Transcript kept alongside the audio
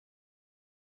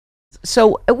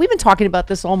So we've been talking about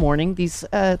this all morning. These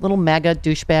little MAGA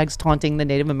douchebags taunting the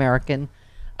Native American.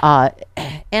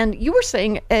 And you were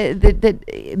saying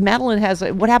that Madeleine has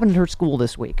what happened at her school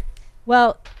this week?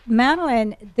 Well,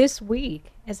 Madeleine this week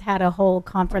has had a whole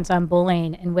conference on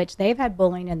bullying in which they've had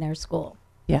bullying in their school.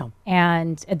 Yeah.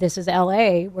 And this is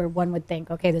LA, where one would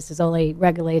think, okay, this is only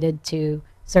regulated to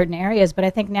certain areas. But I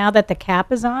think now that the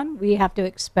cap is on, we have to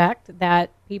expect that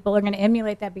people are going to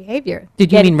emulate that behavior.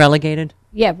 Did you mean relegated?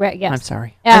 Yeah, yes. I'm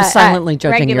sorry. I'm silently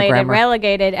judging your grammar.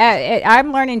 Relegated.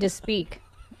 I'm learning to speak.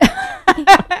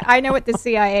 I know what the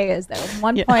CIA is, though.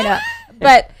 1 point up.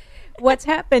 But what's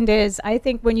happened is, I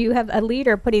think when you have a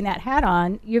leader putting that hat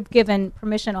on, you've given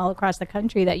permission all across the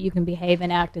country that you can behave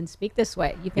and act and speak this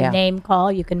way. You can name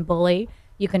call, you can bully,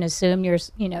 you can assume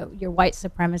your white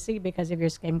supremacy because of your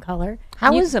skin color.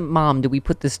 How is it, Mom, do we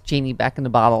put this genie back in the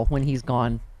bottle when he's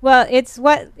gone? Well, it's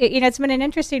been an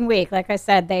interesting week. Like I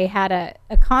said, they had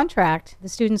a contract the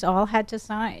students all had to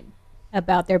sign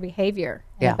about their behavior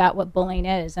and about what bullying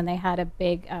is, and they had a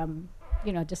big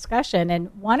discussion. And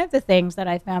one of the things that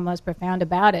I found most profound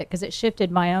about it, because it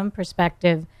shifted my own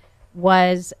perspective,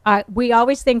 was we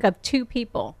always think of two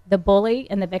people, the bully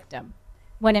and the victim,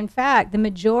 when in fact the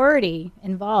majority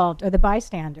involved are the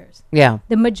bystanders. Yeah.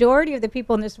 The majority of the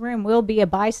people in this room will be a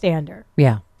bystander.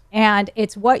 Yeah. And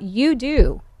it's what you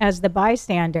do as the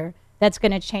bystander that's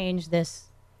going to change this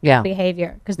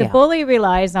behavior. Because the bully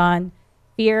relies on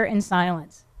fear and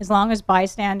silence. As long as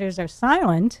bystanders are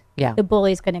silent, the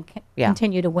bully's going to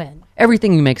continue to win.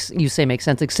 Everything you say makes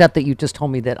sense, except that you just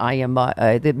told me that I am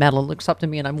that Madeleine looks up to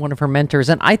me and I'm one of her mentors.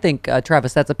 And I think,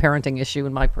 Travis, that's a parenting issue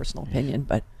in my personal opinion.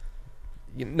 But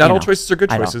not all choices are good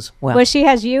choices. Well, she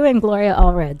has you and Gloria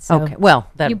Allred. So okay, well,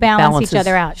 that you balance each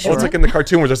other out. Well, it's like in the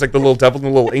cartoon where there's like the little devil and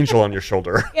the little angel on your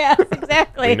shoulder. Yes,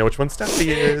 exactly. We know which one Steffi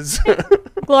is.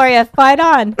 Gloria, fight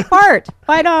on. Fart.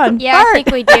 Fight on. Yeah, fart. I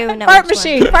think we do know Fart which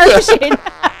machine. one. Fart machine.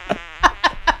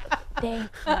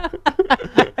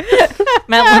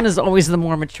 Madeleine is always the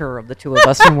more mature of the two of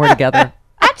us when we're together.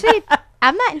 Actually,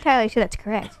 I'm not entirely sure that's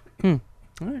correct. All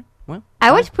right. Well, I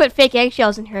always put fake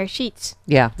eggshells in her sheets.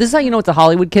 Yeah. This is how you know it's a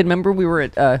Hollywood kid. Remember we were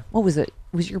at, what was it?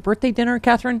 Was your birthday dinner,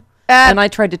 Catherine? And I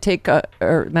tried to take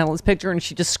Madeleine's picture and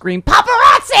she just screamed,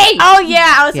 "Paparazzi!" Oh,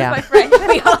 yeah. I was with my friends.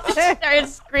 We all just started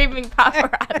screaming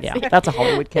paparazzi. Yeah, that's a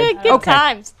Hollywood kid. Good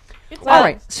times. All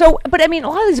right. So, but I mean, a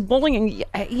lot of these bullying,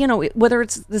 whether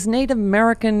it's this Native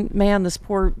American man, this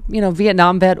poor,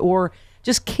 Vietnam vet, or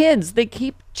just kids, they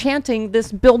keep chanting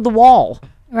this "build the wall"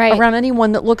 around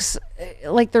anyone that looks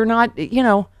like they're not,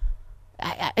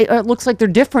 it looks like they're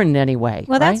different in any way.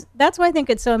 Well, right? that's why I think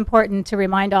it's so important to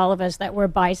remind all of us that we're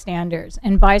bystanders,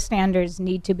 and bystanders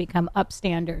need to become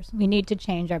upstanders. We need to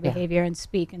change our behavior and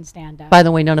speak and stand up. By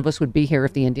the way, none of us would be here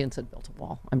if the Indians had built a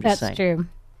wall. I'm just saying. That's true.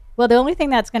 Well, the only thing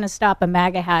that's going to stop a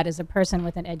MAGA hat is a person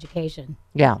with an education.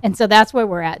 Yeah. And so that's where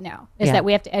we're at now, is that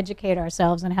we have to educate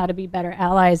ourselves on how to be better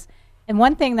allies. And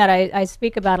one thing that I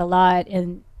speak about a lot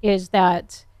is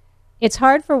that it's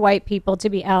hard for white people to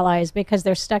be allies because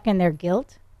they're stuck in their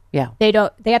guilt. Yeah. They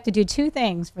have to do two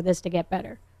things for this to get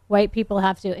better. White people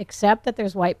have to accept that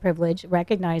there's white privilege,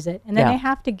 recognize it, and then they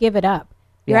have to give it up.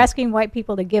 You're asking white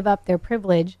people to give up their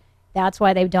privilege. That's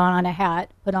why they don on a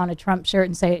hat, put on a Trump shirt,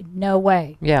 and say, "No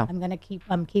way! Yeah,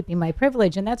 I'm keeping my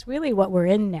privilege," and that's really what we're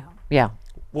in now. Yeah.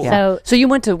 Well, so you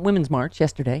went to Women's March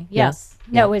yesterday? Yes.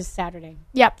 No, it was Saturday.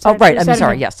 Yep. Saturday. Oh, right. I'm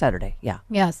sorry. Yes, Saturday. Yeah.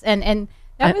 Yes, and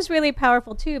that was really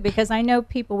powerful too, because I know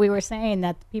people. We were saying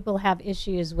that people have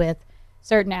issues with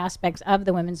certain aspects of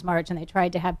the Women's March, and they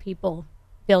tried to have people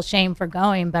feel shame for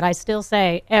going. But I still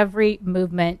say every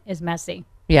movement is messy.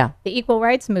 Yeah. The equal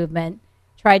rights movement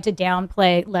tried to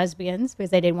downplay lesbians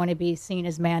because they didn't want to be seen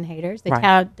as man-haters. They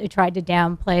tried to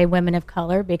downplay women of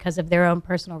color because of their own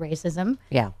personal racism.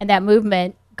 Yeah. And that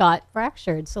movement got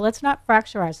fractured. So let's not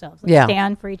fracture ourselves. Let's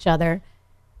stand for each other.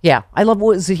 Yeah. I love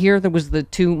what was here. There was the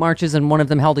two marches, and one of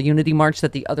them held a unity march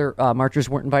that the other marchers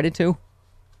weren't invited to.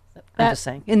 I'm just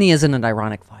saying. In the Isn't It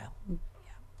Ironic file.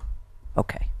 Yeah.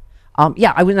 Okay. I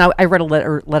read a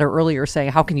letter earlier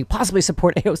saying, how can you possibly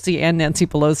support AOC and Nancy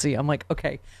Pelosi? I'm like,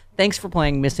 okay, thanks for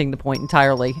missing the point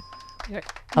entirely.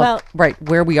 Well, right,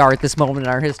 where we are at this moment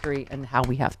in our history and how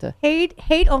we have to. Hate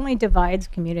only divides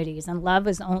communities, and love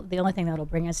is the only thing that will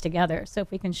bring us together. So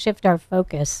if we can shift our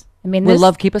focus, will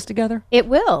love keep us together? It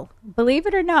will. Believe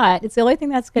it or not, it's the only thing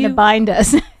that's going to bind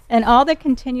us. And all the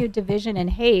continued division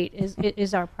and hate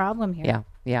is our problem here.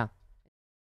 Yeah.